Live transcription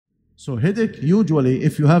So headache, usually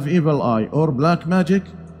if you have evil eye or black magic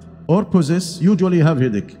or possess, usually you have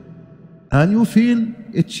headache. And you feel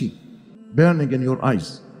itchy, burning in your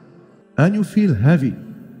eyes. And you feel heavy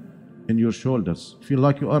in your shoulders. Feel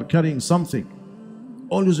like you are carrying something.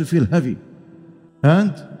 Always you feel heavy.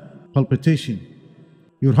 And palpitation.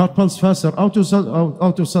 Your heart pulse faster, out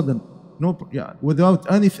of sudden. No, yeah,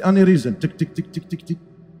 without any reason. Tick, tick, tick, tick, tick, tick.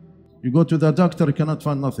 You go to the doctor, you cannot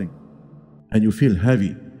find nothing. And you feel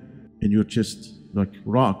heavy in your chest, like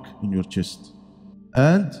rock in your chest.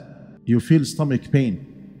 And you feel stomach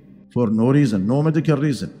pain for no reason, no medical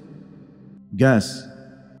reason. Gas,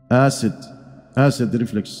 acid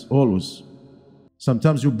reflux, always.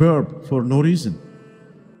 Sometimes you burp for no reason.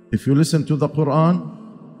 If you listen to the Quran,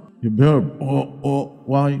 you burp,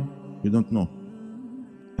 why? You don't know.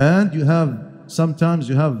 And sometimes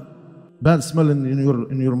you have bad smell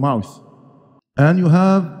in your mouth. And you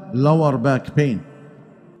have lower back pain.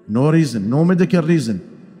 No reason, no medical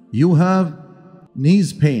reason. You have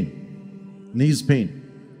knees pain,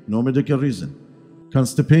 no medical reason.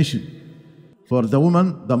 Constipation. For the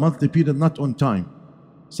woman, the monthly period not on time.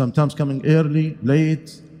 Sometimes coming early,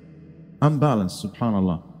 late, unbalanced,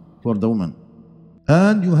 subhanallah, for the woman.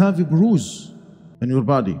 And you have a bruise in your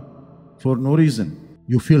body for no reason.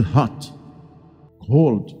 You feel hot,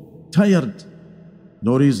 cold, tired,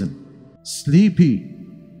 no reason. Sleepy,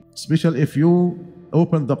 especially if you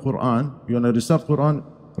open the Quran, you want to recite Quran,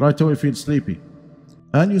 right away feel sleepy.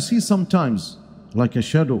 And you see sometimes like a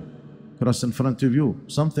shadow cross in front of you,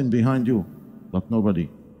 something behind you, but nobody.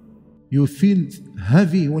 You feel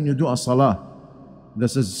heavy when you do a salah.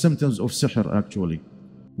 This is symptoms of sihr actually.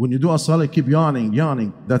 When you do a salah, keep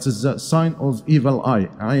yawning. That is a sign of evil eye,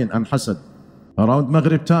 ayn and hasad. Around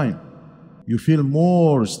Maghrib time, you feel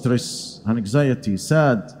more stress, anxiety,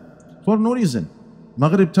 sad, for no reason.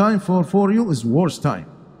 Maghrib time for you is worst time.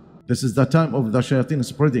 This is the time of the shayateen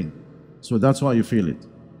spreading. So that's why you feel it.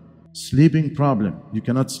 Sleeping problem. You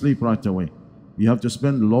cannot sleep right away. You have to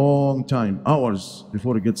spend long time, hours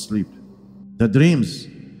before you get sleep. The dreams,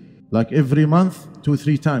 like every month,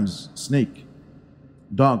 2-3 times, snake,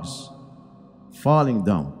 dogs, falling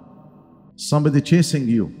down, somebody chasing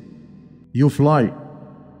you. You fly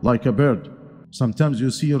like a bird. Sometimes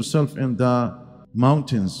you see yourself in the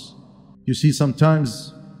mountains. You see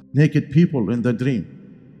sometimes naked people in the dream.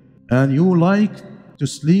 And you like to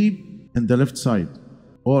sleep in the left side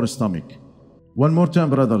or stomach. One more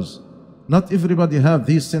time, brothers. Not everybody have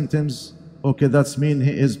these symptoms. Okay, that's mean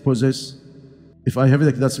he is possessed. If I have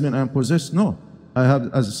it, that's mean I'm possessed. No. I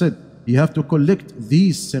have, as I said, you have to collect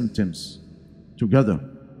these symptoms together.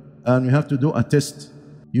 And you have to do a test.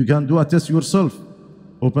 You can do a test yourself.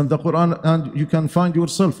 Open the Quran and you can find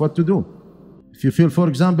yourself what to do. If you feel, for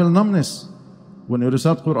example, numbness, when you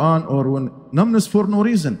recite Quran, or when numbness for no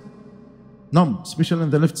reason, numb, especially in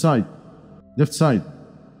the left side.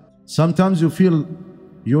 Sometimes you feel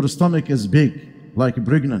your stomach is big, like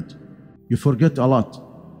pregnant. You forget a lot.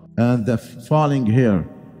 And the falling hair,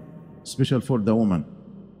 especially for the woman.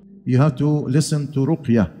 You have to listen to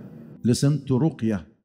ruqyah.